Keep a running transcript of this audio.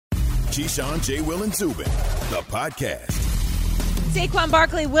Keyshawn, J. Will, and Zubin, the podcast. Saquon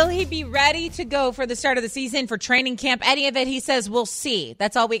Barkley, will he be ready to go for the start of the season for training camp? Any of it, he says, we'll see.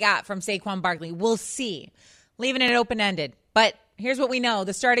 That's all we got from Saquon Barkley. We'll see. Leaving it open-ended. But here's what we know.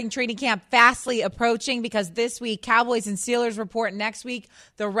 The starting training camp fastly approaching because this week, Cowboys and Steelers report. Next week,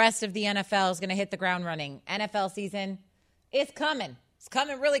 the rest of the NFL is going to hit the ground running. NFL season is coming. It's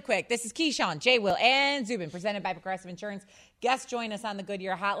coming really quick. This is Keyshawn, J. Will, and Zubin, presented by Progressive Insurance. Guests join us on the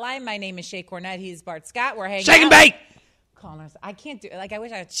Goodyear Hotline. My name is Shae Cornette. He's Bart Scott. We're hanging Shake out. and bake! Callers. I can't do it. Like, I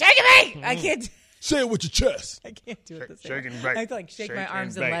wish I would shake and bake. I can't do Say it with your chest. I can't do it the same. Shake and bake. I have to, like, shake my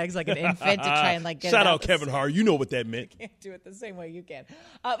arms and and bake. legs like an infant to try and, like, get Shout it out Kevin Hart. You know what that meant. I can't do it the same way you can.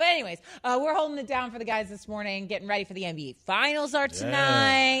 But anyways, we're holding it down for the guys this morning, getting ready for the NBA Finals are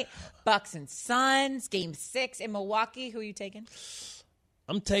tonight. Bucks and Suns, Game 6 in Milwaukee. Who are you taking?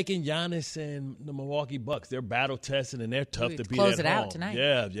 I'm taking Giannis and the Milwaukee Bucks. They're battle tested and they're tough to beat close at it home. out tonight.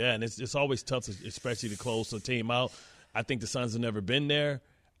 Yeah, and it's always tough, especially to close the team out. I think the Suns have never been there.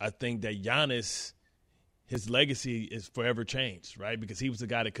 I think that Giannis, his legacy is forever changed, right? Because he was the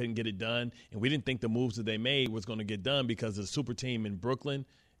guy that couldn't get it done, and we didn't think the moves that they made was going to get done because of the super team in Brooklyn.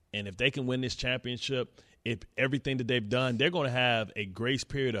 And if they can win this championship, if everything that they've done, they're going to have a grace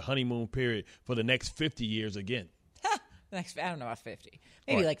period, a honeymoon period for the next 50 years again. I don't know about 50.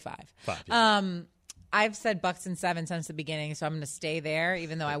 Maybe like 5. 5, yeah. I've said Bucks in 7 since the beginning, so I'm going to stay there,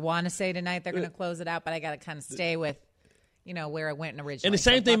 even though I want to say tonight they're going to close it out, but I got to kind of stay with, where I went originally. And the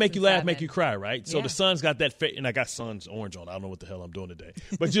same thing make you laugh, 7. make you cry, right? So Yeah. the Suns got that, and I got Suns orange on. I don't know what the hell I'm doing today.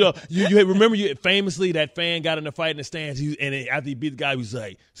 But, you remember famously that fan got in a fight in the stands, after he beat the guy, he was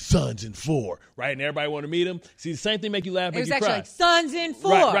like, Suns in 4, right? And everybody wanted to meet him. See, the same thing make you laugh, make you cry. It was actually like Suns in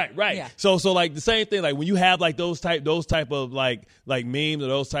 4. Right. Yeah. So like the same thing, like when you have like those type of like memes or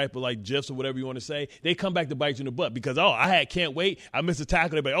those type of like GIFs or whatever you want to say, they come back to bite you in the butt because, can't wait. I missed a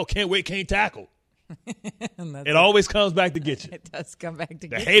tackle. They're like, can't wait, can't tackle. It always comes back to get you. It does come back to get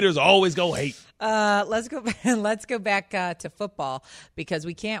The you. haters always go hate. Let's go back to football because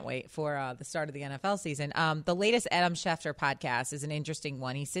we can't wait for the start of the NFL season. The latest Adam Schefter podcast is an interesting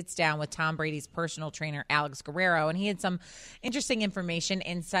one. He sits down with Tom Brady's personal trainer, Alex Guerrero, and he had some interesting information,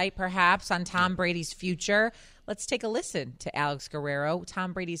 insight perhaps, on Tom Brady's future. Let's take a listen to Alex Guerrero,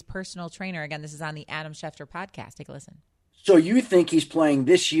 Tom Brady's personal trainer. Again, this is on the Adam Schefter podcast. Take a listen. So you think he's playing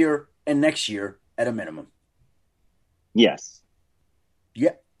this year and next year at a minimum? Yes.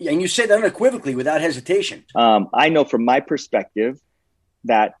 Yeah, and you say that unequivocally without hesitation. I know from my perspective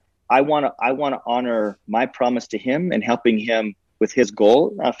that I want to honor my promise to him and helping him with his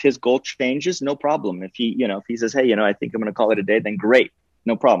goal. If his goal changes, no problem. If he says, hey, I think I'm going to call it a day, then great.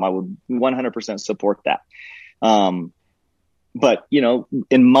 No problem. I would 100% support that. But,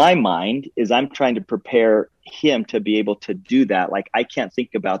 in my mind is I'm trying to prepare him to be able to do that. Like, I can't think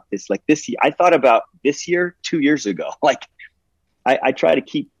about this like this year. I thought about this year 2 years ago. Like, I try to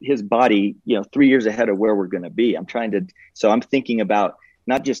keep his body, 3 years ahead of where we're going to be. So I'm thinking about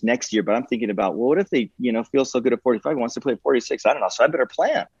not just next year, but I'm thinking about, well, what if they, feel so good at 45, wants to play at 46? I don't know. So I better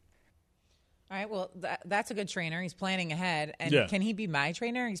plan. All right, well, that's a good trainer. He's planning ahead. And Yeah. Can he be my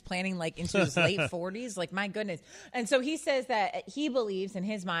trainer? He's planning, like, into his late 40s? Like, my goodness. And so he says that he believes in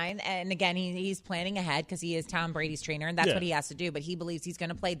his mind, and again, he's planning ahead because he is Tom Brady's trainer, and that's what he has to do. But he believes he's going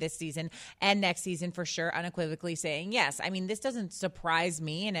to play this season and next season for sure, unequivocally saying yes. I mean, this doesn't surprise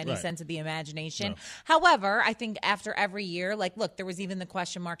me in any sense of the imagination. No. However, I think after every year, like, look, there was even the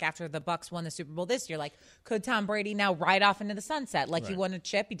question mark after the Bucs won the Super Bowl this year. Like, could Tom Brady now ride off into the sunset? Like, he won a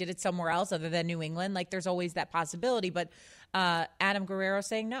chip. He did it somewhere else other than New England. Like, there's always that possibility, but Adam Guerrero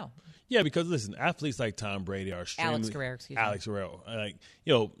saying no. Yeah, because listen, athletes like Tom Brady are extremely Alex Guerrero.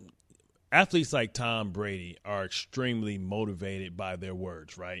 Athletes like Tom Brady are extremely motivated by their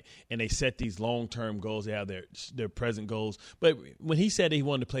words, right? And they set these long-term goals. They have their present goals. But when he said that he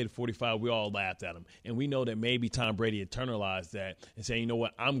wanted to play to 45, we all laughed at him. And we know that maybe Tom Brady internalized that and saying, you know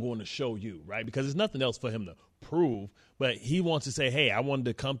what, I'm going to show you, right? Because there's nothing else for him to prove. But he wants to say, hey, I wanted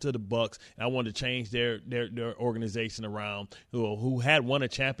to come to the Bucs and I wanted to change their organization around who had won a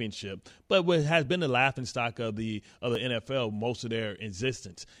championship, but what has been the laughingstock of the NFL most of their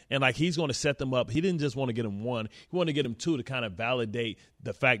existence. And like he's going to set them up. He didn't just want to get them one. He wanted to get them two to kind of validate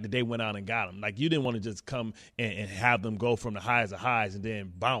the fact that they went out and got them. Like you didn't want to just come and have them go from the highs of highs and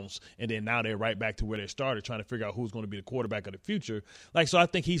then bounce. And then now they're right back to where they started trying to figure out who's going to be the quarterback of the future. Like, so I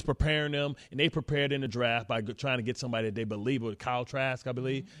think he's preparing them, and they prepared in the draft by trying to get somebody that they believe with Kyle Trask, I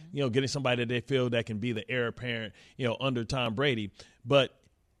believe, getting somebody that they feel that can be the heir apparent, under Tom Brady. But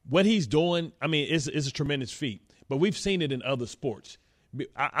what he's doing, I mean, is a tremendous feat. But we've seen it in other sports.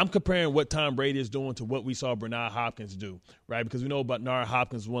 I'm comparing what Tom Brady is doing to what we saw Bernard Hopkins do, right? Because we know Bernard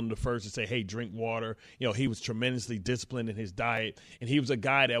Hopkins was one of the first to say, hey, drink water. He was tremendously disciplined in his diet, and he was a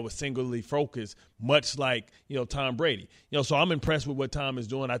guy that was singularly focused, much like, Tom Brady. So I'm impressed with what Tom is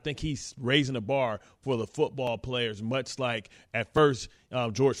doing. I think he's raising the bar for the football players, much like at first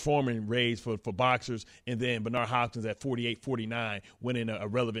George Foreman raised for boxers, and then Bernard Hopkins at 48, 49, winning a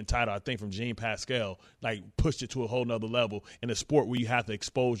relevant title, I think, from Jean Pascal, like pushed it to a whole nother level in a sport where you have to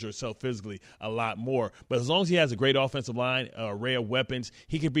expose yourself physically a lot more. But as long as he has a great offensive line, an array of weapons,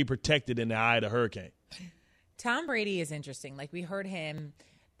 he can be protected in the eye of the hurricane. Tom Brady is interesting. Like, we heard him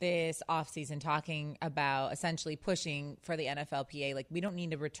this offseason talking about essentially pushing for the NFLPA. Like, we don't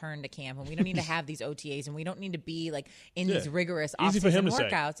need to return to camp, and we don't need to have these OTAs, and we don't need to be like in these rigorous offseason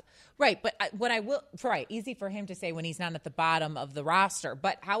workouts. Say. Right. But easy for him to say when he's not at the bottom of the roster.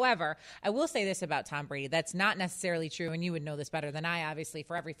 But however, I will say this about Tom Brady. That's not necessarily true. And you would know this better than I, obviously,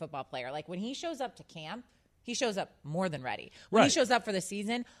 for every football player. Like, when he shows up to camp, he shows up more than ready. When he shows up for the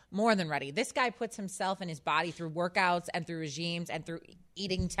season, more than ready. This guy puts himself and his body through workouts and through regimes and through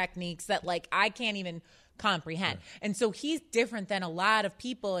eating techniques that, like, I can't even comprehend. Right. And so he's different than a lot of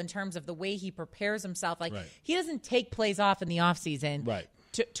people in terms of the way he prepares himself. Like, he doesn't take plays off in the offseason. Right.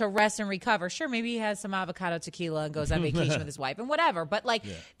 To rest and recover. Sure, maybe he has some avocado tequila and goes on vacation with his wife and whatever. But,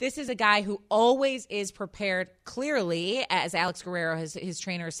 this is a guy who always is prepared, clearly, as Alex Guerrero, his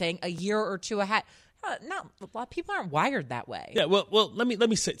trainer, is saying, a year or two ahead. Not a lot of people aren't wired that way. Yeah, well, let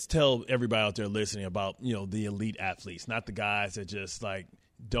me tell everybody out there listening about the elite athletes, not the guys that just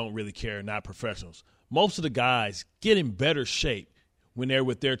don't really care, not professionals. Most of the guys get in better shape when they're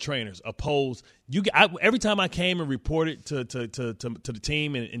with their trainers. Every time I came and reported to the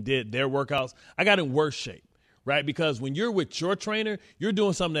team and did their workouts, I got in worse shape. Right, because when you're with your trainer, you're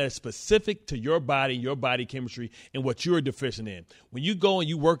doing something that is specific to your body chemistry, and what you're deficient in. When you go and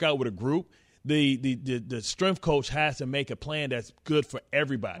you work out with a group, the strength coach has to make a plan that's good for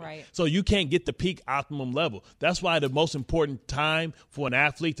everybody. Right. So you can't get the peak optimum level. That's why the most important time for an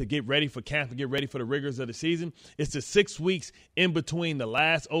athlete to get ready for camp and get ready for the rigors of the season is the 6 weeks in between the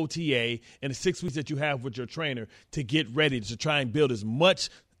last OTA and the 6 weeks that you have with your trainer to get ready to try and build as much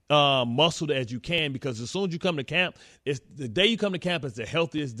muscle as you can, because as soon as you come to camp, it's the day you come to camp is the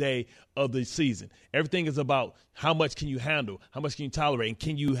healthiest day of the season. Everything is about how much can you handle, how much can you tolerate, and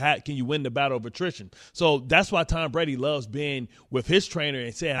can you win the battle of attrition. So that's why Tom Brady loves being with his trainer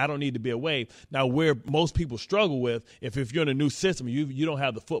and saying, I don't need to be away. Now, where most people struggle with, if you're in a new system, you don't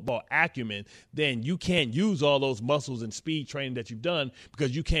have the football acumen, then you can't use all those muscles and speed training that you've done,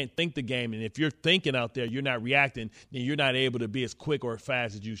 because you can't think the game. And if you're thinking out there, you're not reacting, then you're not able to be as quick or as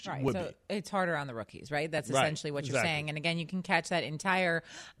fast as you would be. It's harder on the rookies, right? That's essentially what you're saying. And again, you can catch that entire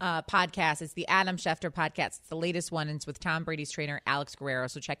podcast. It's the Adam Schefter podcast. It's the latest one. And it's with Tom Brady's trainer, Alex Guerrero.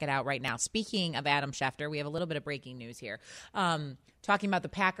 So check it out right now. Speaking of Adam Schefter, we have a little bit of breaking news here. Talking about the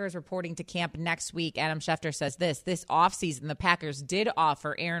Packers reporting to camp next week, Adam Schefter says this offseason, the Packers did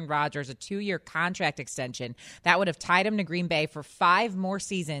offer Aaron Rodgers a 2-year contract extension that would have tied him to Green Bay for 5 more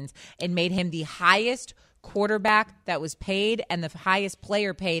seasons and made him the highest quarterback that was paid and the highest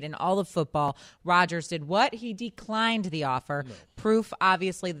player paid in all of football. Rodgers did what? He declined the offer. No. Proof,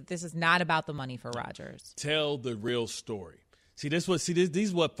 obviously, that this is not about the money for Rodgers. Tell the real story. These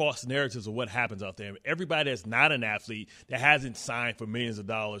are what false narratives of what happens out there. Everybody that's not an athlete, that hasn't signed for millions of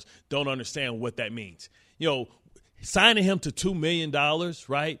dollars, don't understand what that means. Signing him to $2 million,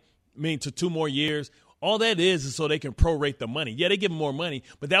 right? To 2 more years. All that is so they can prorate the money. Yeah, they give him more money,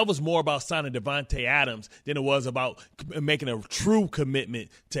 but that was more about signing Devontae Adams than it was about making a true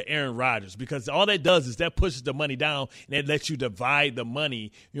commitment to Aaron Rodgers, because all that does is that pushes the money down and it lets you divide the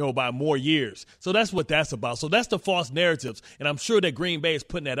money, by more years. So that's what that's about. So that's the false narratives, and I'm sure that Green Bay is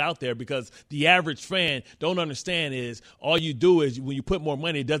putting that out there because the average fan don't understand is all you do is when you put more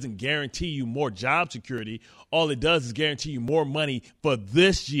money, it doesn't guarantee you more job security. All it does is guarantee you more money for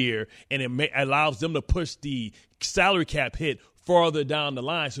this year, and it allows them to push the salary cap hit farther down the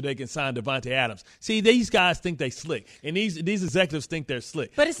line so they can sign Devontae Adams. See, these guys think they slick, and these executives think they're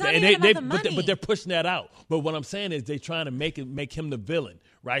slick. But it's not even about the money. But they're pushing that out. But what I'm saying is they're trying to make him the villain,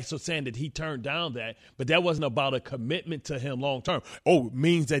 right? So saying that he turned down that, but that wasn't about a commitment to him long term. Oh, it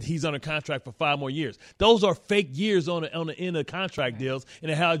means that he's under contract for 5 more years. Those are fake years on the end of contract deals, and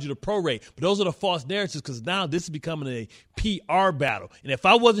it allows you to prorate. But those are the false narratives, because now this is becoming a PR battle. And if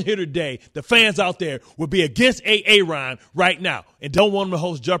I wasn't here today, the fans out there would be against Aaron right now and don't want him to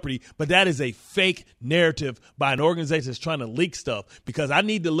host Jeopardy. But that is a fake narrative by an organization that's trying to leak stuff, because you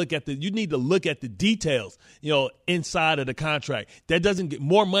need to look at the details, inside of the contract. That doesn't get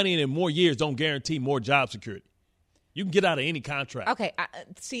more money and in more years don't guarantee more job security. You can get out of any contract. Okay,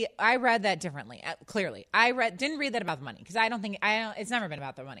 see, I read that differently. Clearly, didn't read that about the money because I don't think it's never been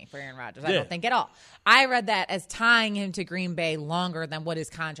about the money for Aaron Rodgers. I don't think at all. I read that as tying him to Green Bay longer than what his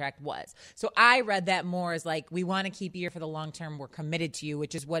contract was. So I read that more as like, we want to keep you here for the long term. We're committed to you,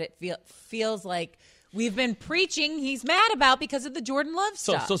 which is what it feels like. We've been preaching he's mad about because of the Jordan Love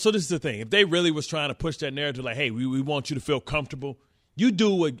stuff. So this is the thing. If they really was trying to push that narrative, like, hey, we want you to feel comfortable, you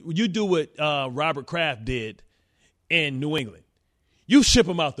do what Robert Kraft did in New England. You ship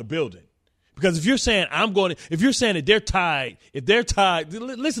them out the building. Because if you're saying that they're tied,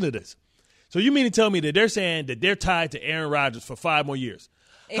 listen to this. So you mean to tell me that they're saying that they're tied to Aaron Rodgers for 5 more years?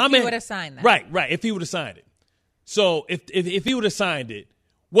 If he would have signed that. Right. If he would have signed it. So if he would have signed it,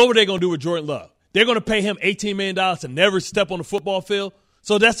 what were they going to do with Jordan Love? They're going to pay him $18 million to never step on the football field?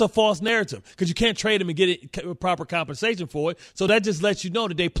 So that's a false narrative because you can't trade him and get proper compensation for it. So that just lets you know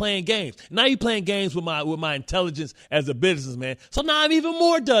that they're playing games. Now you're playing games with my intelligence as a businessman. So now I'm even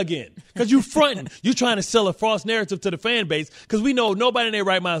more dug in because you're fronting. You're trying to sell a false narrative to the fan base because we know nobody in their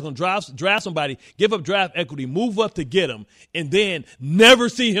right mind is going to draft somebody, give up draft equity, move up to get him, and then never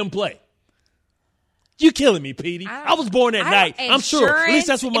see him play. You killing me, Petey. I was born that night. I'm sure. At least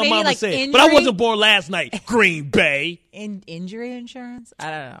that's what my mama said. But I wasn't born last night, Green Bay. Injury insurance?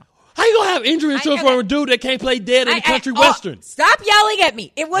 I don't know. How you going to have injury insurance for a dude that can't play dead in the country western? Stop yelling at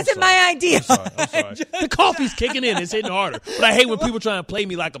me. It wasn't my idea. I'm sorry. The coffee's kicking in. It's hitting harder. But I hate when people try and play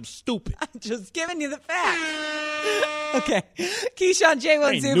me like I'm stupid. I'm just giving you the facts. Okay. Keyshawn, J. Will,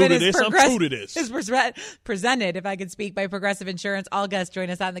 and Zubin is presented, if I could speak, by Progressive Insurance. All guests join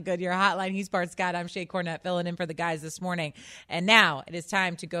us on the Goodyear Hotline. He's Bart Scott. I'm Shae Cornette, filling in for the guys this morning. And now it is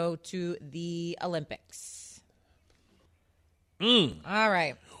time to go to the Olympics. All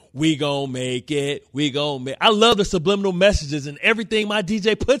right. We gon' make it. I love the subliminal messages and everything my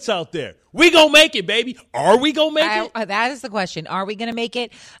DJ puts out there. We gonna make it, baby. Are we gonna make it? That is the question. Are we gonna make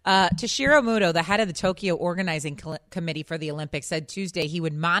it? Toshiro Muto, the head of the Tokyo Organizing Committee for the Olympics, said Tuesday he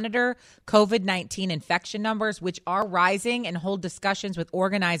would monitor COVID-19 infection numbers, which are rising, and hold discussions with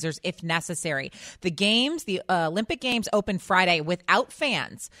organizers if necessary. The Olympic Games open Friday without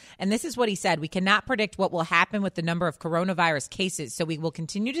fans. And this is what he said. We cannot predict what will happen with the number of coronavirus cases, so we will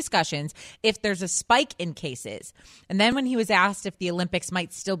continue discussions if there's a spike in cases. And then when he was asked if the Olympics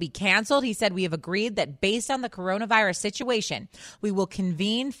might still be canceled, he said, we have agreed that based on the coronavirus situation, we will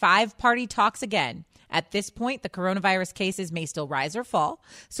convene 5-party talks again. At this point, the coronavirus cases may still rise or fall,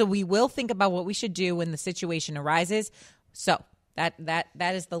 so we will think about what we should do when the situation arises. So that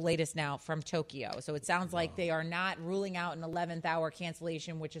is the latest now from Tokyo. So it sounds like they are not ruling out an 11th hour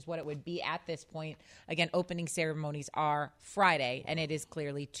cancellation, which is what it would be at this point. Again, opening ceremonies are Friday, and it is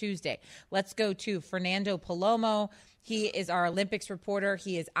clearly Tuesday. Let's go to Fernando Palomo. He is our Olympics reporter.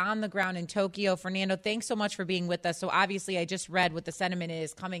 He is on the ground in Tokyo. Fernando, thanks so much for being with us. So obviously I just read what the sentiment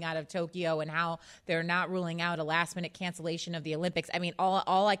is coming out of Tokyo and how they're not ruling out a last-minute cancellation of the Olympics. I mean,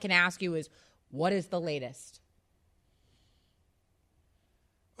 all I can ask you is, what is the latest?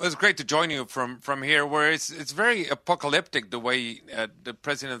 Well, it's great to join you from here, where it's very apocalyptic the way the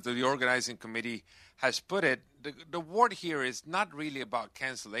president of the organizing committee has put it. The word here is not really about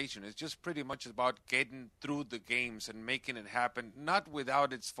cancellation. It's just pretty much about getting through the games and making it happen, not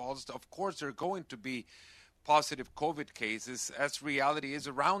without its faults. Of course, there are going to be positive COVID cases, as reality is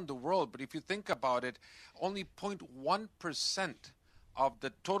around the world. But if you think about it, only 0.1% of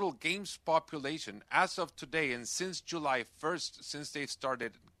the total games population as of today, and since July 1st, since they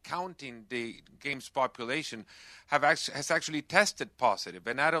started counting the games population, has actually tested positive.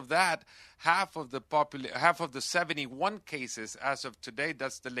 And out of that, half of the 71 cases as of today,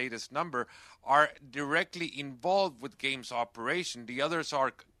 that's the latest number, are directly involved with games operation. The others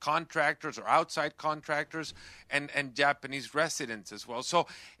are contractors or outside contractors and Japanese residents as well. So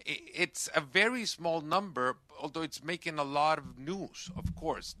it's a very small number, although it's making a lot of news, of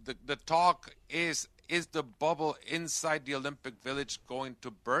course. The talk is the bubble inside the Olympic Village going to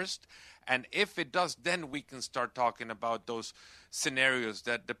burst? And if it does, then we can start talking about those scenarios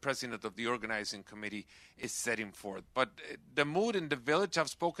that the president of the organizing committee is setting forth. But the mood in the village, I've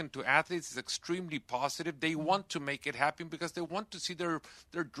spoken to athletes, is extremely positive. They want to make it happen because they want to see their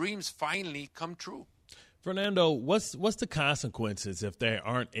dreams finally come true. Fernando, what's the consequences if they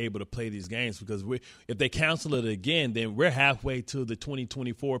aren't able to play these games? Because if they cancel it again, then we're halfway to the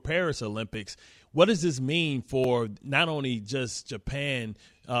 2024 Paris Olympics. What does this mean for not only just Japan,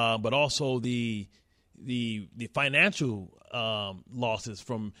 but also the financial losses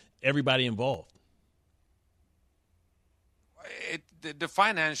from everybody involved? The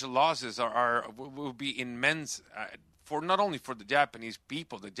financial losses will be immense for not only for the Japanese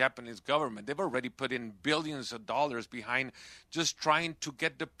people, the Japanese government. They've already put in billions of dollars behind just trying to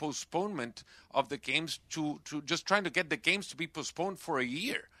get the postponement of the games to just trying to get the games to be postponed for a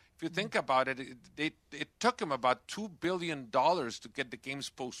year. If you think about it, it took them about $2 billion to get the games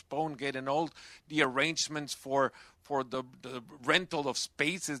postponed, getting all the arrangements for the rental of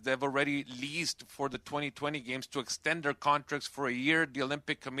spaces they've already leased for the 2020 games to extend their contracts for a year. The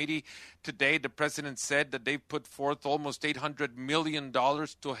Olympic Committee today, the president said that they put forth almost $800 million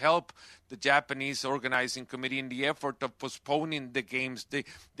to help the Japanese organizing committee in the effort of postponing the games. The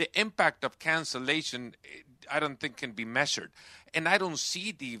impact of cancellation, I don't think, can be measured. And I don't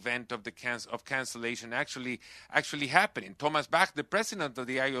see the event of cancellation actually happening. Thomas Bach, the president of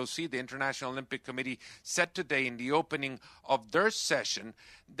the IOC, the International Olympic Committee, said today in the opening of their session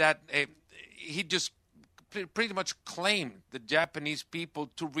that he just pretty much claimed the Japanese people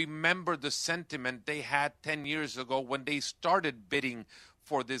to remember the sentiment they had 10 years ago when they started bidding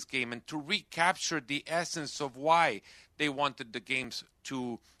for this game, and to recapture the essence of why they wanted the games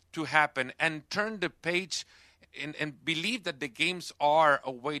to happen, and turn the page and believe that the games are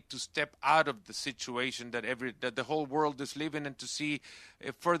a way to step out of the situation that the whole world is living, and to see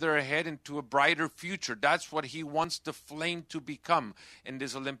further ahead into a brighter future. That's what he wants the flame to become in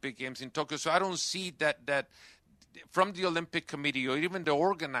these Olympic Games in Tokyo. So I don't see that from the Olympic Committee or even the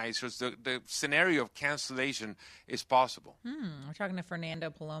organizers, the scenario of cancellation is possible. We're talking to Fernando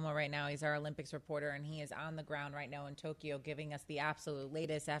Palomo right now. He's our Olympics reporter, and he is on the ground right now in Tokyo giving us the absolute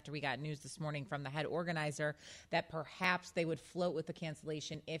latest after we got news this morning from the head organizer that perhaps they would float with the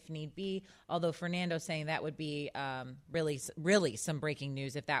cancellation if need be, although Fernando's saying that would be really some breaking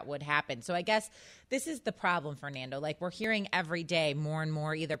news if that would happen. So I guess this is the problem, Fernando. Like, we're hearing every day more and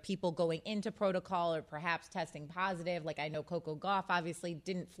more either people going into protocol or perhaps testing positive. Like, I know Coco Gauff obviously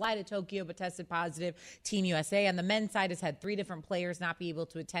didn't fly to Tokyo but tested positive. Team USA on the men's side has had 3 different players not be able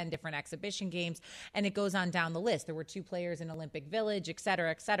to attend different exhibition games, and it goes on down the list. There were 2 players in Olympic Village, et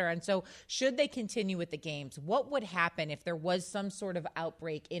cetera, et cetera. And so should they continue with the games, what would happen if there was some sort of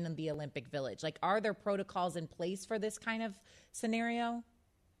outbreak in the Olympic Village? Like, are there protocols in place for this kind of scenario?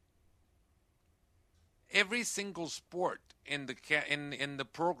 Every single sport in the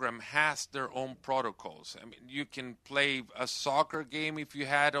program has their own protocols. I mean, you can play a soccer game if you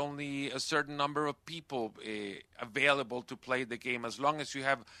had only a certain number of people available to play the game. As long as you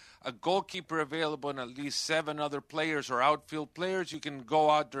have a goalkeeper available and at least 7 other players or outfield players, you can go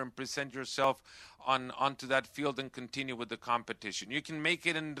out there and present yourself onto that field and continue with the competition. You can make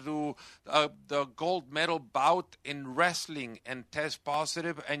it into the gold medal bout in wrestling and test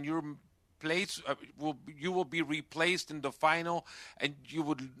positive, and you're you will be replaced in the final, and you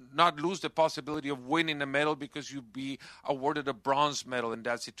would not lose the possibility of winning a medal because you'd be awarded a bronze medal in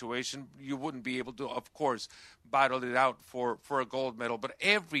that situation. You wouldn't be able to, of course, battle it out for a gold medal. But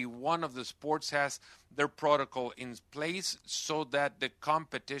every one of the sports has their protocol in place so that the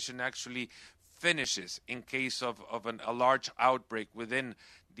competition actually finishes in case of a large outbreak within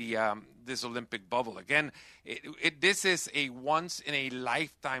this Olympic bubble. Again, this is a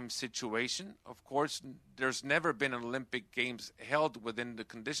once-in-a-lifetime situation. Of course, there's never been an Olympic Games held within the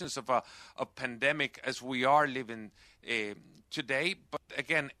conditions of a pandemic as we are living today. But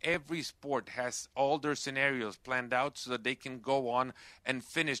again, every sport has all their scenarios planned out so that they can go on and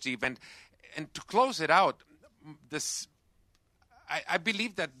finish the event. And to close it out, I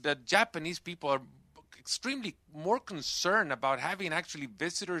believe that the Japanese people are extremely more concerned about having actually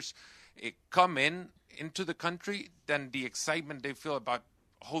visitors come into the country than the excitement they feel about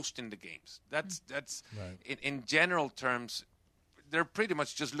hosting the games. That's right. In general terms, they're pretty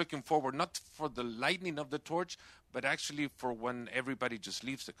much just looking forward, not for the lighting of the torch, but actually for when everybody just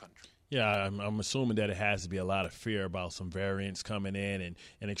leaves the country. Yeah, I'm assuming that it has to be a lot of fear about some variants coming in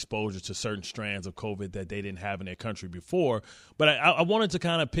and exposure to certain strands of COVID that they didn't have in their country before. But I wanted to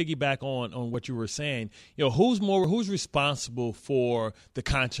kind of piggyback on what you were saying. You know, who's responsible for the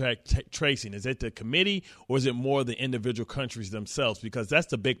contact tracing? Is it the committee or is it more the individual countries themselves? Because that's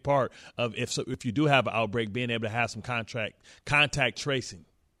the big part of if you do have an outbreak, being able to have some contact tracing.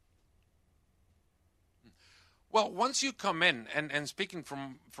 Well, once you come in, and speaking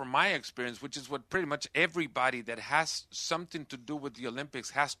from my experience, which is what pretty much everybody that has something to do with the Olympics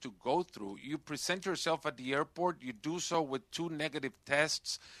has to go through, you present yourself at the airport, you do so with 2 negative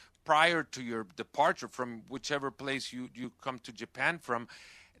tests prior to your departure from whichever place you come to Japan from.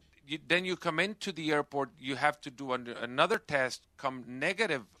 Then you come into the airport, you have to do another test, come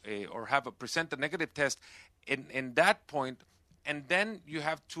negative, or present a negative test in that point, and then you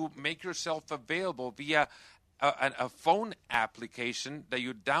have to make yourself available via a phone application that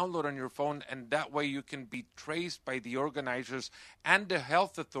you download on your phone, and that way you can be traced by the organizers and the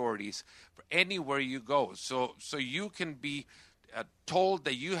health authorities for anywhere you go. So you can be told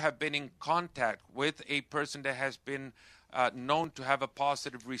that you have been in contact with a person that has been known to have a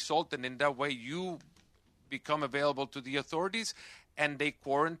positive result, and in that way you become available to the authorities, and they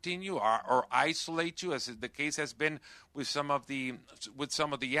quarantine you or isolate you, as the case has been with some of the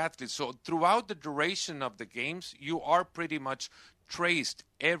athletes. So throughout the duration of the games, you are pretty much traced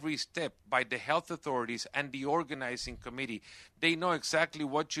every step by the health authorities and the organizing committee. They know exactly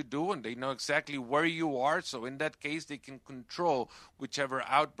what you do, and they know exactly where you are. So in that case, they can control whichever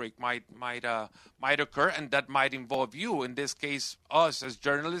outbreak might occur, and that might involve you. In this case, us as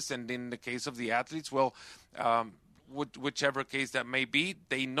journalists, and in the case of the athletes, well, whichever case that may be,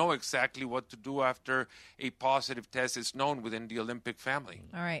 they know exactly what to do after a positive test is known within the Olympic family.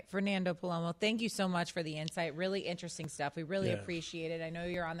 All right, Fernando Palomo, thank you so much for the insight. Really interesting stuff. We really appreciate it. I know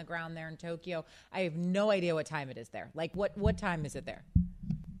you're on the ground there in Tokyo. I have no idea what time it is there. Like, what time is it there?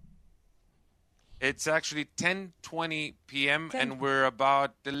 It's actually 10:20 p.m., and we're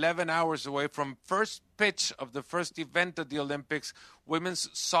about 11 hours away from first pitch of the first event of the Olympics, women's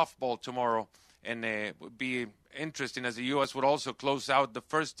softball tomorrow. And it would be interesting, as the U.S. would also close out the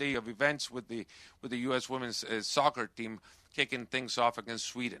first day of events with the U.S. women's soccer team kicking things off against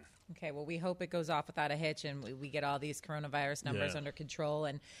Sweden. Okay, well, we hope it goes off without a hitch and we get all these coronavirus numbers under control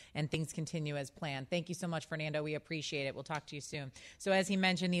and things continue as planned. Thank you so much, Fernando. We appreciate it. We'll talk to you soon. So as he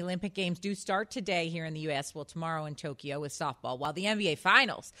mentioned, the Olympic Games do start today here in the U.S., well, tomorrow in Tokyo with softball, while the NBA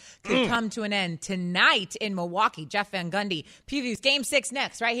Finals could come to an end tonight in Milwaukee. Jeff Van Gundy previews Game 6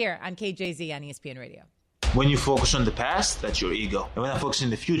 next right here on KJZ on ESPN Radio. When you focus on the past, that's your ego. And when I focus in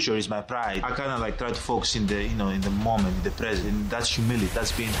the future, is my pride. I kind of like try to focus in the, in the moment, in the present. And that's humility.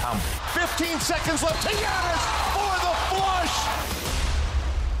 That's being humble. 15 seconds left to Giannis for the flush.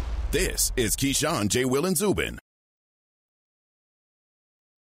 This is Keyshawn, J. Will, and Zubin.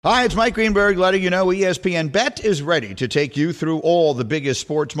 Hi, it's Mike Greenberg letting you know ESPN Bet is ready to take you through all the biggest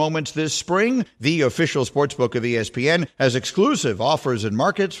sports moments this spring. The official sportsbook of ESPN has exclusive offers and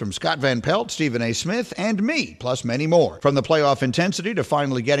markets from Scott Van Pelt, Stephen A. Smith, and me, plus many more. From the playoff intensity to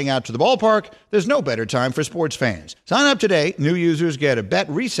finally getting out to the ballpark, there's no better time for sports fans. Sign up today. New users get a bet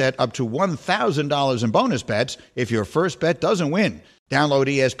reset up to $1,000 in bonus bets if your first bet doesn't win. Download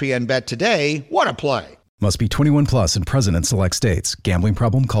ESPN Bet today. What a play. Must be 21 plus and present in select states. Gambling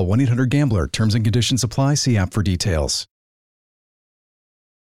problem? Call 1-800-GAMBLER. Terms and conditions apply. See app for details.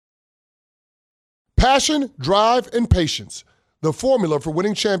 Passion, drive, and patience. The formula for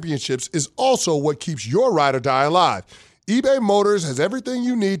winning championships is also what keeps your ride or die alive. eBay Motors has everything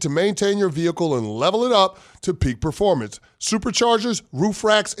you need to maintain your vehicle and level it up to peak performance. Superchargers, roof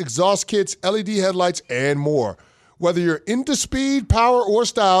racks, exhaust kits, LED headlights, and more. Whether you're into speed, power, or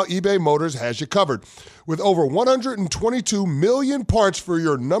style, eBay Motors has you covered. With over 122 million parts for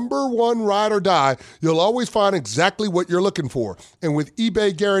your number one ride or die, you'll always find exactly what you're looking for. And with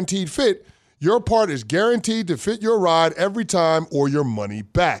eBay Guaranteed Fit, your part is guaranteed to fit your ride every time or your money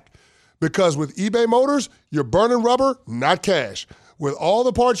back. Because with eBay Motors, you're burning rubber, not cash. With all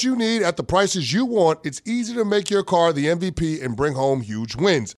the parts you need at the prices you want, it's easy to make your car the MVP and bring home huge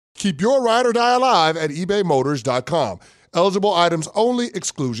wins. Keep your ride or die alive at ebaymotors.com. Eligible items only.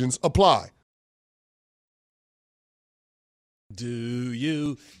 Exclusions apply. Do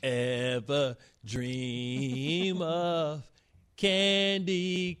you ever dream of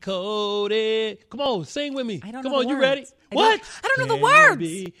candy coated? Come on, sing with me. I don't Come know on, the you words. ready? I don't know the words.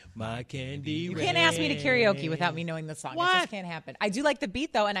 Be my candy You can't ask me to karaoke without me knowing the song. What? It just can't happen. I do like the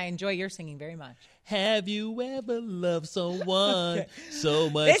beat, though, and I enjoy your singing very much. Have you ever loved someone so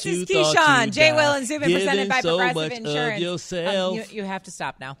much This is you thought Keyshawn, you J. died, Will, and Zubin, presented by giving so Progressive much Insurance. of yourself? You have to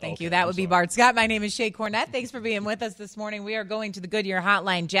stop now. Thank you. Okay, That I'm would be sorry. Bart Scott. My name is Shae Cornette. Thanks for being with us this morning. We are going to the Goodyear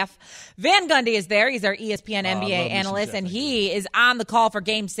Hotline. Jeff Van Gundy is there. He's our ESPN I love NBA me some analyst, Jeff and Van he is on the call for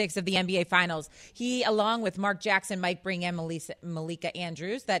Game 6 of the NBA Finals. He, along with Mark Jackson, Mike Bring, and Malika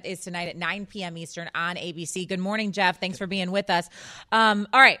Andrews. That is tonight at 9 p.m. Eastern on ABC. Good morning, Jeff. Thanks for being with us. All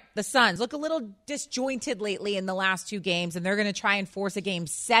right, the Suns look a little disjointed lately in the last two games, and they're going to try and force a Game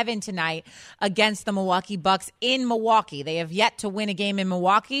 7 tonight against the Milwaukee Bucks in Milwaukee. They have yet to win a game in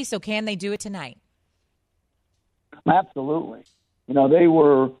Milwaukee, so can they do it tonight? Absolutely. They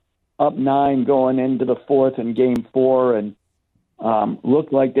were up 9 going into the fourth in Game 4 and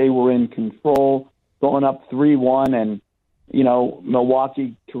looked like they were in control, going up 3-1, and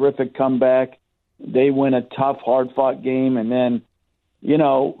Milwaukee, terrific comeback. They win a tough, hard-fought game, and then,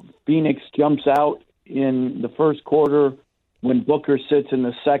 Phoenix jumps out in the first quarter when Booker sits in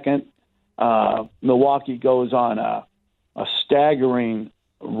the second. Milwaukee goes on a staggering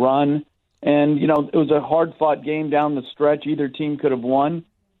run. And, you know, it was a hard-fought game down the stretch. Either team could have won.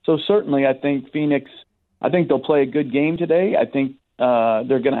 So certainly I think Phoenix, I think they'll play a good game today. I think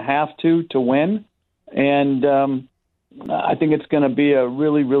they're going to have to win. And I think it's going to be a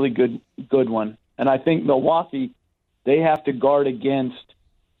really, really good one. And I think Milwaukee, they have to guard against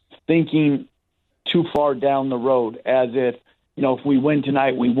thinking too far down the road, as if, you know, if we win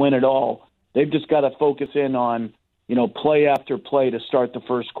tonight, we win it all. They've just got to focus in on, you know, play after play to start the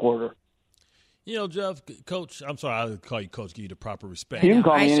first quarter. You know, Jeff, Coach, I'm sorry, I'll call you Coach, give you the proper respect. You can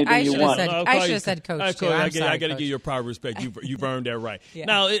call me anything you want. I should have said Coach, too. I got to give you proper respect. You've earned that right. Yeah.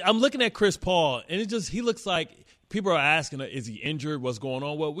 Now, I'm looking at Chris Paul, and he looks like people are asking, is he injured? What's going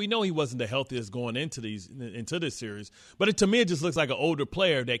on? Well, we know he wasn't the healthiest going into this series, but to me, it just looks like an older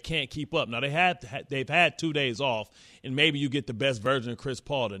player that can't keep up. Now, they've had 2 days off, and maybe you get the best version of Chris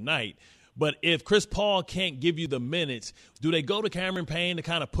Paul tonight. But if Chris Paul can't give you the minutes, do they go to Cameron Payne to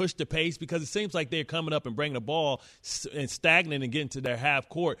kind of push the pace? Because it seems like they're coming up and bringing the ball and stagnant and getting to their half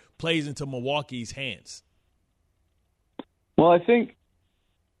court, plays into Milwaukee's hands. Well, I think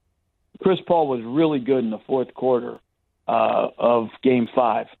Chris Paul was really good in the fourth quarter of Game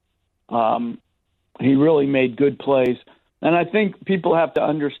 5. He really made good plays. And I think people have to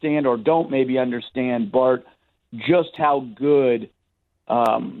understand, or don't maybe understand, Bart, just how good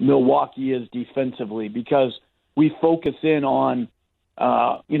Milwaukee is defensively, because we focus in on,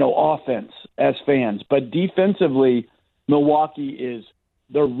 offense as fans. But defensively, Milwaukee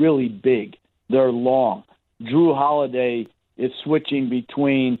they're really big. They're long. Drew Holiday is switching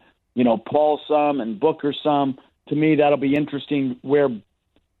between, Paul some and Booker some. To me, that'll be interesting where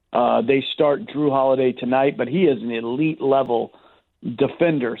they start Drew Holiday tonight, but he is an elite level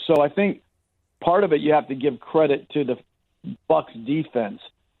defender. So I think part of it you have to give credit to the Bucks defense.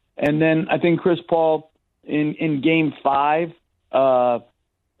 And then I think Chris Paul in Game 5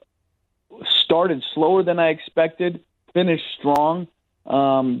 started slower than I expected, finished strong,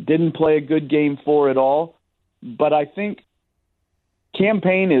 didn't play a good Game 4 at all. But I think Cam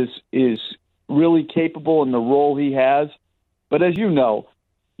Payne is really capable in the role he has. But as you know,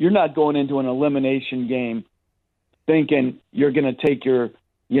 you're not going into an elimination game thinking you're going to take your,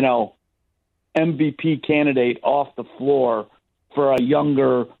 MVP candidate off the floor for a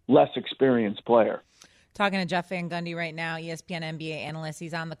younger, less experienced player. Talking to Jeff Van Gundy right now, ESPN NBA analyst.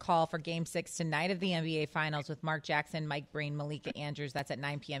 He's on the call for Game 6 tonight of the NBA Finals with Mark Jackson, Mike Breen, Malika Andrews. That's at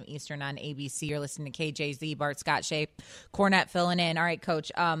 9 p.m. Eastern on ABC. You're listening to KJZ, Bart Scott, Shae, Cornette filling in. All right, Coach.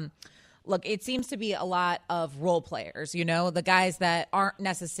 Look, it seems to be a lot of role players, the guys that aren't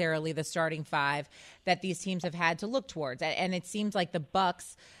necessarily the starting five that these teams have had to look towards. And it seems like the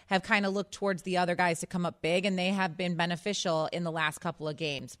Bucks have kind of looked towards the other guys to come up big, and they have been beneficial in the last couple of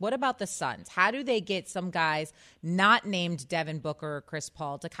games. What about the Suns? How do they get some guys not named Devin Booker or Chris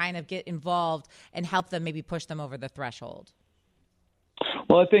Paul to kind of get involved and help them maybe push them over the threshold?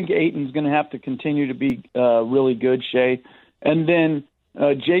 Well, I think Ayton's going to have to continue to be really good, Shae. And then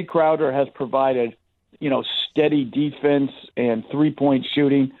Jay Crowder has provided, steady defense and three-point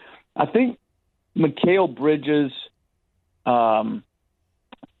shooting. I think Mikal Bridges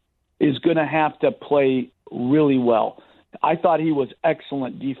is going to have to play really well. I thought he was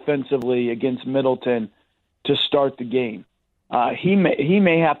excellent defensively against Middleton to start the game. He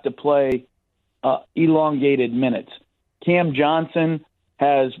may have to play elongated minutes. Cam Johnson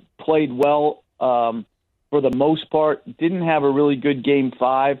has played well for the most part, didn't have a really good Game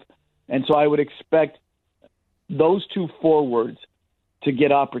 5, and so I would expect those two forwards to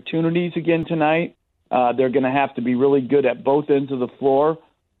get opportunities again tonight. They're going to have to be really good at both ends of the floor,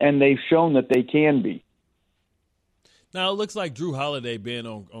 and they've shown that they can be. Now, it looks like Drew Holiday being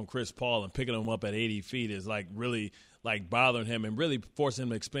on Chris Paul and picking him up at 80 feet is really bothering him and really forcing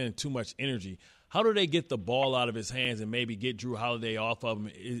him to expend too much energy. How do they get the ball out of his hands and maybe get Drew Holiday off of him?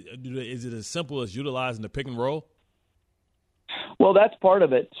 Is it as simple as utilizing the pick and roll? Well, that's part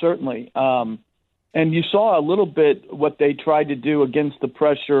of it, certainly. And you saw a little bit what they tried to do against the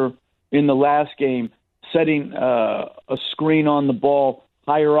pressure in the last game, setting a screen on the ball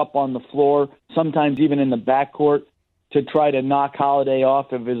higher up on the floor, sometimes even in the backcourt, to try to knock Holiday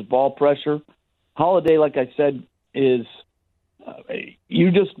off of his ball pressure. Holiday, like I said, is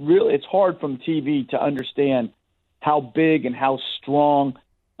it's hard from TV to understand how big and how strong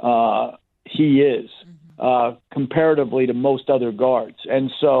he is comparatively to most other guards.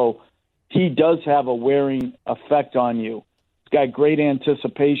 And so he does have a wearing effect on you. He's got great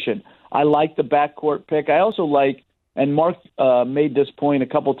anticipation. I like the backcourt pick. I also like, and Mark made this point a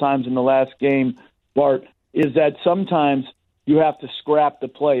couple times in the last game, Bart, is that sometimes, you have to scrap the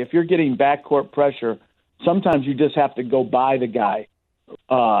play. If you're getting backcourt pressure, sometimes you just have to go by the guy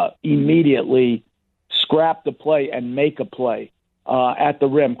immediately, scrap the play, and make a play at the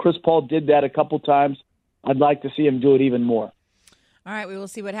rim. Chris Paul did that a couple times. I'd like to see him do it even more. All right, we will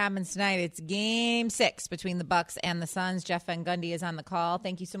see what happens tonight. It's Game 6 between the Bucks and the Suns. Jeff Van Gundy is on the call.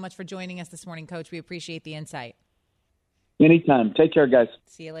 Thank you so much for joining us this morning, Coach. We appreciate the insight. Anytime. Take care, guys.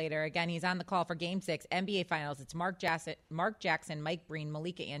 See you later. Again, he's on the call for Game 6, NBA Finals. It's Mark Jackson, Mike Breen,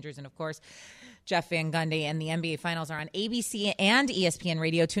 Malika Andrews, and, of course, Jeff Van Gundy. And the NBA Finals are on ABC and ESPN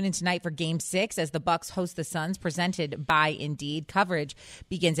Radio. Tune in tonight for Game 6 as the Bucks host the Suns, presented by Indeed. Coverage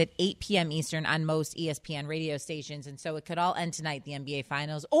begins at 8 p.m. Eastern on most ESPN radio stations. And so it could all end tonight, the NBA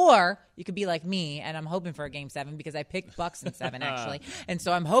Finals. Or you could be like me, and I'm hoping for a Game 7 because I picked Bucks in 7, actually. And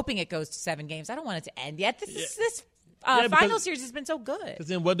so I'm hoping it goes to 7 games. I don't want it to end yet. This final series has been so good. Because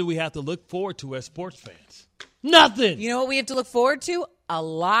then what do we have to look forward to as sports fans? Nothing. You know what we have to look forward to? A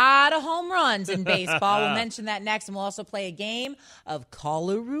lot of home runs in baseball. We'll mention that next, and we'll also play a game of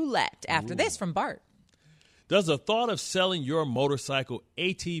Caller Roulette after this from Bart. Does the thought of selling your motorcycle,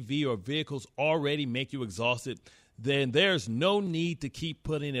 ATV, or vehicles already make you exhausted? Then there's no need to keep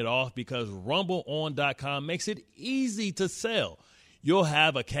putting it off because RumbleOn.com makes it easy to sell. You'll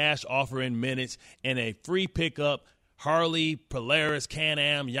have a cash offer in minutes and a free pickup. Harley, Polaris,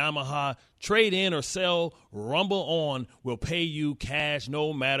 Can-Am, Yamaha, trade in or sell, Rumble On will pay you cash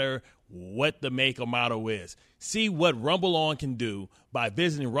no matter what the make or model is. See what Rumble On can do by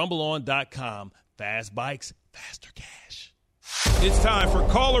visiting RumbleOn.com. Fast bikes, faster cash. It's time for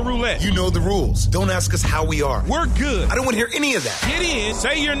Caller Roulette. You know the rules. Don't ask us how we are. We're good. I don't want to hear any of that. Get in,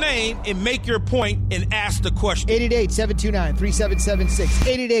 say your name, and make your point and ask the question. 888-729-3776.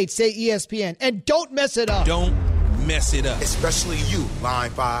 888-SAY-ESPN. And don't mess it up. Don't mess it up. Especially you,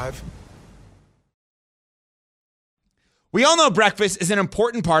 Line 5. We all know breakfast is an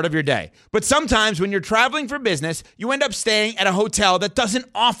important part of your day. But sometimes when you're traveling for business, you end up staying at a hotel that doesn't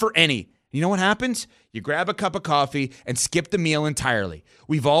offer any. You know what happens? You grab a cup of coffee and skip the meal entirely.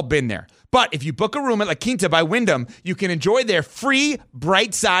 We've all been there. But if you book a room at La Quinta by Wyndham, you can enjoy their free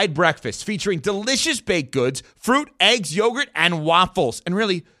Bright Side breakfast featuring delicious baked goods, fruit, eggs, yogurt, and waffles. And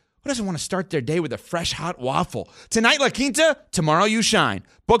really, who doesn't want to start their day with a fresh, hot waffle? Tonight, La Quinta, tomorrow you shine.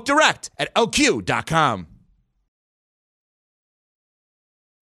 Book direct at LQ.com.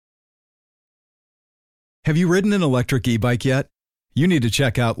 Have you ridden an electric e-bike yet? You need to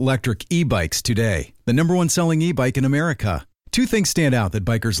check out Electric E-Bikes today, the #1 selling e-bike in America. Two things stand out that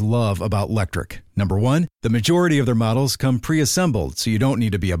bikers love about Electric. Number one, the majority of their models come pre-assembled, so you don't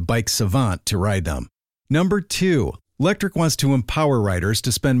need to be a bike savant to ride them. Number two, Electric wants to empower riders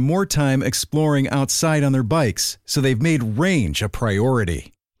to spend more time exploring outside on their bikes, so they've made range a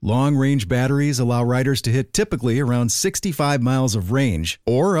priority. Long-range batteries allow riders to hit typically around 65 miles of range,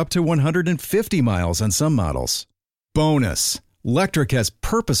 or up to 150 miles on some models. Bonus, Electric has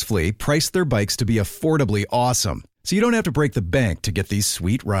purposefully priced their bikes to be affordably awesome, so you don't have to break the bank to get these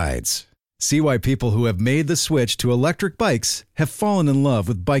sweet rides. See why people who have made the switch to electric bikes have fallen in love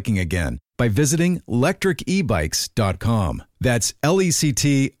with biking again by visiting electricebikes.com. That's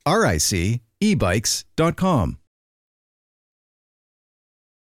LECTRIC ebikes.com.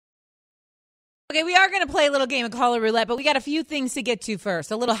 Okay, we are going to play a little game of Caller Roulette, but we got a few things to get to first.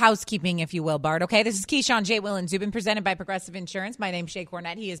 A little housekeeping, if you will, Bart. Okay, this is Keyshawn, J. Will, and Zubin, presented by Progressive Insurance. My name's Shae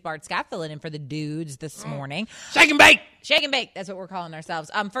Cornette. He is Bart Scott, filling in for the dudes this morning. Shake and bake! Shake and bake. That's what we're calling ourselves.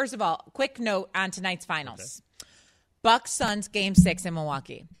 First of all, quick note on tonight's finals. Okay. Bucks Suns Game 6 in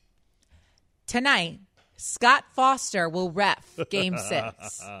Milwaukee. Tonight, Scott Foster will ref Game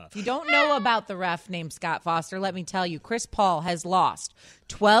 6. If you don't know about the ref named Scott Foster, let me tell you, Chris Paul has lost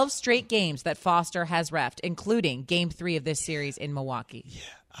 12 straight games that Foster has reffed, including Game 3 of this series in Milwaukee. Yeah,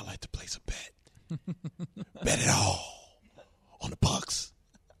 I like to place a bet. Bet it all on the Bucks.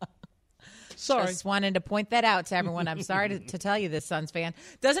 Sorry. Just wanted to point that out to everyone. I'm sorry to tell you this, Suns fan.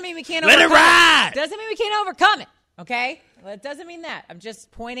 Doesn't mean we can't let overcome it ride. Doesn't mean we can't overcome it, okay? Well, it doesn't mean that. I'm just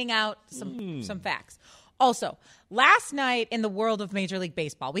pointing out some facts. Also, last night in the world of Major League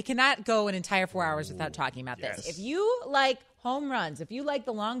Baseball, we cannot go an entire 4 hours without talking about this. If you like home runs, if you like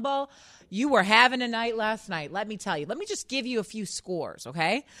the long ball, you were having a night last night, let me tell you. Let me just give you a few scores,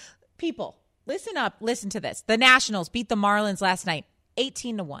 okay? People, listen up. Listen to this. The Nationals beat the Marlins last night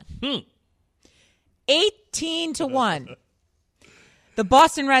 18-1. 18-1. The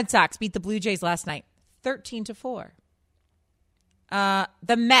Boston Red Sox beat the Blue Jays last night 13-4.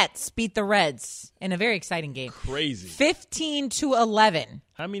 The Mets beat the Reds in a very exciting game. Crazy. 15-11.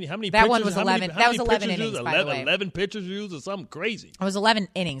 How many That pitchers, one was 11. That was 11 innings, by the way. 11 pitchers used or something crazy. It was 11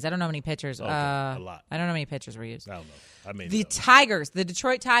 innings. I don't know how many pitchers. Okay, a lot. I don't know how many pitchers were used. I don't know. I mean, the Tigers, the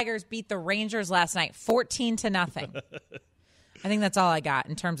Detroit Tigers beat the Rangers last night 14-0. I think that's all I got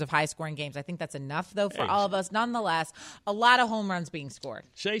in terms of high-scoring games. I think that's enough, though, for all of us. Nonetheless, a lot of home runs being scored.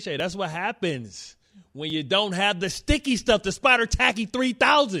 Shae, that's what happens when you don't have the sticky stuff, the Spider Tacky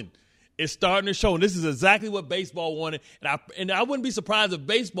 3000. It's starting to show, and this is exactly what baseball wanted. And I wouldn't be surprised if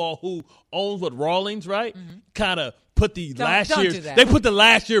baseball, who owns what Rawlings, right, kind of put the last year's. They put the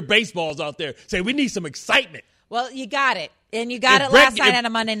last year baseballs out there, say we need some excitement. Well, you got it. And you got it last night on a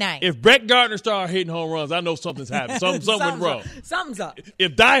Monday night. If Brett Gardner started hitting home runs, I know something's happened. Something went wrong. Something's up.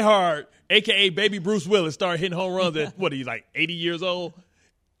 If Die Hard, a.k.a. Baby Bruce Willis, started hitting home runs at, what, he's like 80 years old?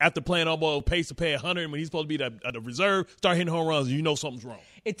 After playing almost pace to pay 100 when he's supposed to be the reserve, start hitting home runs, you know something's wrong.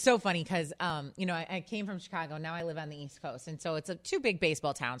 It's so funny because, I came from Chicago. Now I live on the East Coast. And so it's two big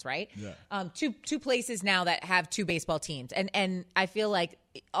baseball towns, right? Yeah. Two places now that have two baseball teams. And I feel like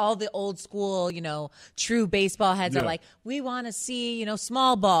all the old school, true baseball heads are like, we want to see,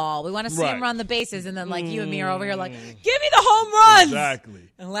 small ball. We want to see him run the bases. And then like you and me are over here like, give me the home runs. Exactly.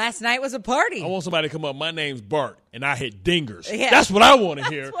 And last night was a party. I want somebody to come up. My name's Bart, and I hit dingers. Yeah. That's what I want to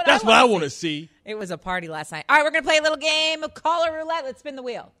hear. That's what I want to see. It was a party last night. All right, we're going to play a little game of caller roulette. Let's spin the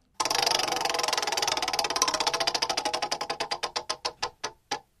wheel.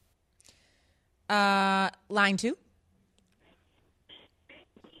 Line 2.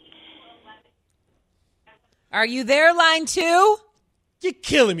 Are you there, line 2? You're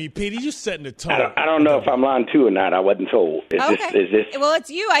killing me, Petey. You setting the tone. I don't know if I'm line 2 or not. I wasn't told. Is this? Well,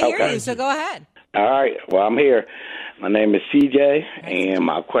 it's you. I hear you, so go ahead. All right. Well, I'm here. My name is CJ, and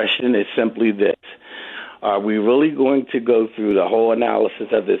my question is simply this. Are we really going to go through the whole analysis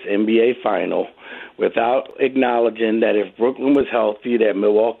of this NBA final without acknowledging that if Brooklyn was healthy, that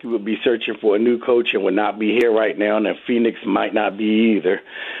Milwaukee would be searching for a new coach and would not be here right now, and that Phoenix might not be either,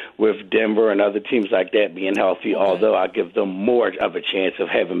 with Denver and other teams like that being healthy, although I give them more of a chance of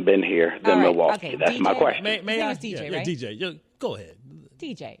having been here than Milwaukee. Okay. That's DJ, my question. May I? DJ, right? DJ, go ahead.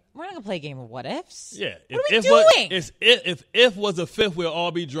 DJ, we're not going to play a game of what ifs. Yeah. What are we doing? If was a fifth, we'll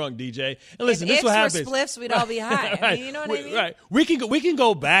all be drunk, DJ. And listen, this is what happens. If ifs were spliffs, we'd all be high. Right. I mean, you know what I mean? Right. We can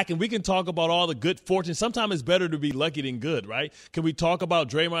go back and we can talk about all the good fortune. Sometimes it's better to be lucky than good, right? Can we talk about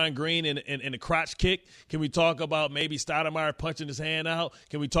Draymond Green and the crotch kick? Can we talk about maybe Stoudemire punching his hand out?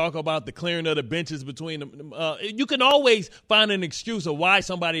 Can we talk about the clearing of the benches between them? You can always find an excuse of why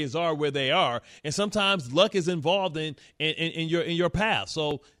somebody is where they are, and sometimes luck is involved in your path.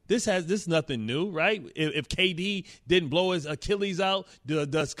 So this is nothing new, right? If KD didn't blow his Achilles out,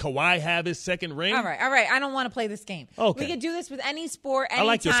 does Kawhi have his second ring? All right. I don't want to play this game. Okay. We can do this with any sport, anytime. I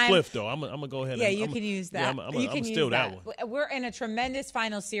like your spliff, though. I'm going to go ahead. Yeah, you can use that. Yeah, you can steal that one. We're in a tremendous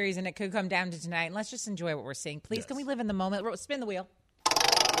final series, and it could come down to tonight. And let's just enjoy what we're seeing. Please, Can we live in the moment? Spin the wheel.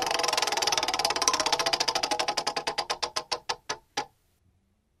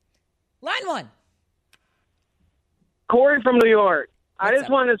 Line 1. Corey from New York. I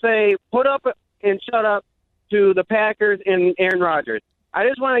just want to say, put up and shut up to the Packers and Aaron Rodgers. I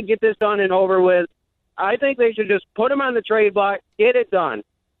just want to get this done and over with. I think they should just put him on the trade block, get it done.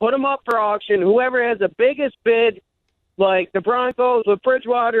 Put him up for auction. Whoever has the biggest bid, like the Broncos with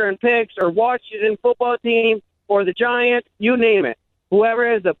Bridgewater and picks, or Washington football team, or the Giants, you name it.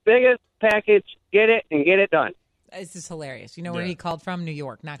 Whoever has the biggest package, get it and get it done. This is hilarious. You know where he called from? New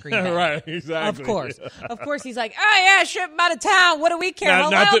York, not Green Bay. Right, exactly. Of course. Of course, he's like, oh, yeah, ship him out of town. What do we care? I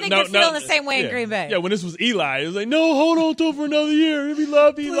don't think they're feeling the same way in Green Bay. Yeah, when this was Eli, it was like, no, hold on to him for another year. We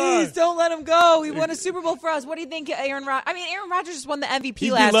love Eli. Please, don't let him go. He won a Super Bowl for us. What do you think, Aaron Rodgers? I mean, Aaron Rodgers just won the MVP last year.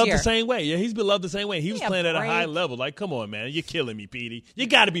 He's been loved the same way. Yeah, he's been loved the same way. He was playing at a high level. Like, come on, man. You're killing me, Petey. You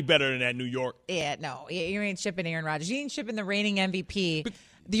got to be better than that, New York. Yeah, no. You ain't shipping Aaron Rodgers. You ain't shipping the reigning MVP.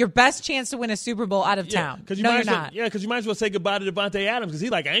 Your best chance to win a Super Bowl out of town. You're not. Yeah, because you might as well say goodbye to Devontae Adams because he's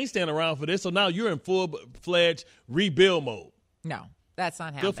like, I ain't standing around for this. So now you're in full-fledged rebuild mode. No, that's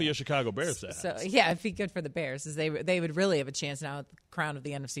not happening. Good for your Chicago Bears. So yeah, it'd be good for the Bears, as they would really have a chance now at the crown of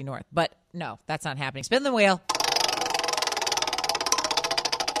the NFC North. But no, that's not happening. Spin the wheel.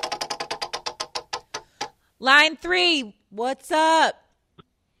 Line 3, what's up?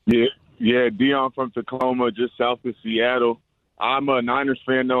 Yeah, Dion from Tacoma, just south of Seattle. I'm a Niners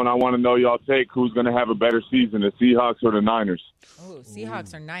fan, though, and I want to know y'all take who's going to have a better season, the Seahawks or the Niners. Oh,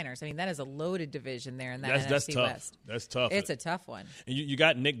 Seahawks or Niners. I mean, that is a loaded division there in that NFC that's tough. West. That's tough. It's a tough one. And you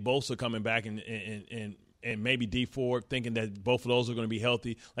got Nick Bosa coming back and and maybe D Ford, thinking that both of those are going to be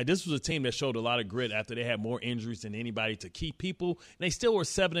healthy. Like, this was a team that showed a lot of grit after they had more injuries than anybody to keep people. And they still were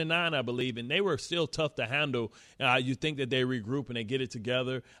 7-9, I believe, and they were still tough to handle. You think that they regroup and they get it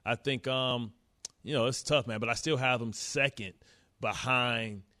together. I think, it's tough, man. But I still have them second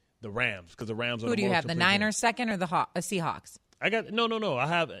behind the Rams because the Rams are Who do you have, the Niners second or the Seahawks? I got no. I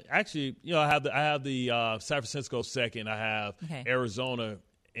have actually, I have the San Francisco second. I have Arizona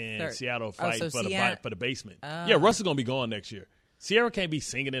and third. Seattle fighting for the basement. Yeah, Russ is gonna be gone next year. Sierra can't be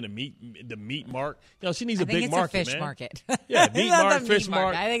singing in the meat mark. She needs a big market, man. Fish market. Yeah, meat market, fish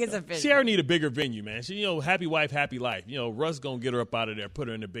market. I think it's a fish. Sierra need a bigger venue, man. She, happy wife, happy life. Russ gonna get her up out of there, put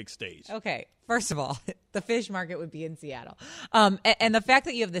her in the big stage. Okay, first of all, the fish market would be in Seattle, and the fact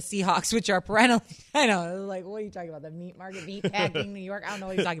that you have the Seahawks, which are perennially, I know, like, what are you talking about? The meat market, meat packing, New York. I don't know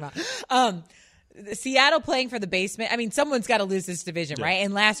what you're talking about. Seattle playing for the basement. I mean, someone's got to lose this division, right?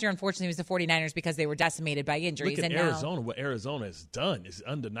 And last year, unfortunately, it was the 49ers because they were decimated by injuries. Look at and Arizona. What Arizona has done is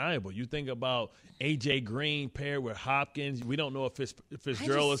undeniable. You think about A.J. Green paired with Hopkins. We don't know if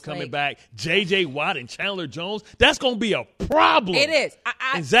Fitzgerald is coming back. J.J. Watt and Chandler Jones. That's going to be a problem. It is.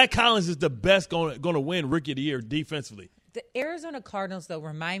 And Zach Collins is the best going to win Rookie of the Year defensively. The Arizona Cardinals, though,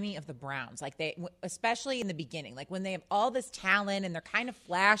 remind me of the Browns. Like, they, especially in the beginning, like when they have all this talent and they're kind of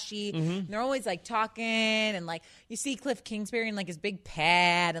flashy. And they're always like talking, and like you see Cliff Kingsbury and like his big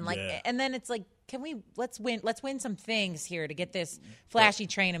pad, and like, and then it's like, let's win some things here to get this flashy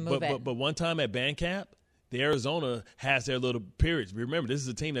train and move it. But one time at band camp, the Arizona has their little periods. Remember, this is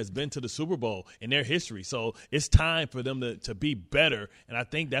a team that's been to the Super Bowl in their history. So it's time for them to be better. And I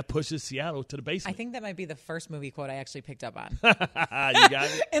think that pushes Seattle to the basement. I think that might be the first movie quote I actually picked up on. You got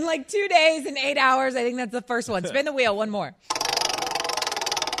it? In like 2 days and 8 hours, I think that's the first one. Spin the wheel. One more.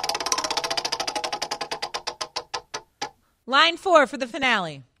 Line 4 for the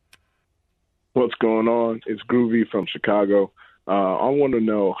finale. What's going on? It's Groovy from Chicago. I want to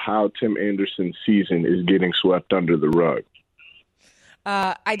know how Tim Anderson's season is getting swept under the rug.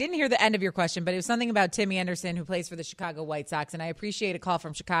 I didn't hear the end of your question, but it was something about Tim Anderson, who plays for the Chicago White Sox, and I appreciate a call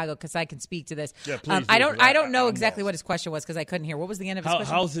from Chicago because I can speak to this. Yeah, please. I don't know exactly what his question was because I couldn't hear. What was the end of his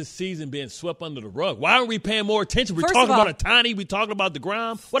question? How's his season being swept under the rug? Why aren't we paying more attention? We're talking about Ohtani. We're talking about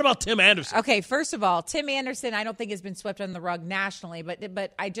DeGrom. What about Tim Anderson? Okay, first of all, Tim Anderson I don't think has been swept under the rug nationally,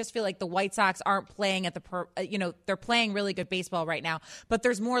 but I just feel like the White Sox aren't playing at they're playing really good baseball right now, but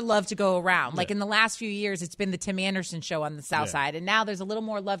there's more love to go around. Like in the last few years, it's been the Tim Anderson show on the South Side, and now there's a little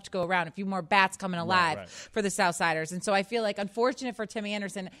more love to go around, a few more bats coming alive for the Southsiders. And so I feel like, unfortunate for Tim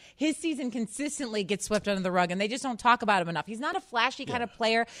Anderson, his season consistently gets swept under the rug, and they just don't talk about him enough. He's not a flashy kind of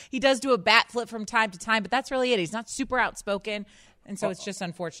player. He does do a bat flip from time to time, but that's really it. He's not super outspoken, and so it's just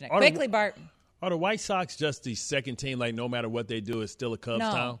unfortunate. Quickly, Bart. Are the White Sox just the second team, like no matter what they do, is still a Cubs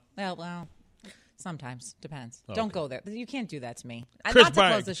town? Well, sometimes. Depends. Okay. Don't go there. You can't do that to me. Chris not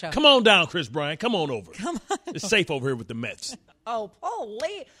Bryant, to close the show. Come on down, Chris Bryant. Come on over. Come on. It's safe over here with the Mets. Oh,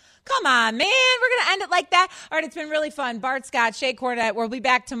 holy. Come on, man. We're going to end it like that. All right, it's been really fun. Bart Scott, Shae Cornette. We'll be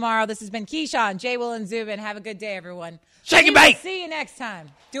back tomorrow. This has been Keyshawn, Jay, Will, and Zubin. Have a good day, everyone. Shake and bake. See you next time.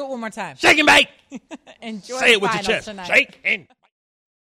 Do it one more time. Shake and bake. Enjoy Say it with your finals chest. tonight. Shake and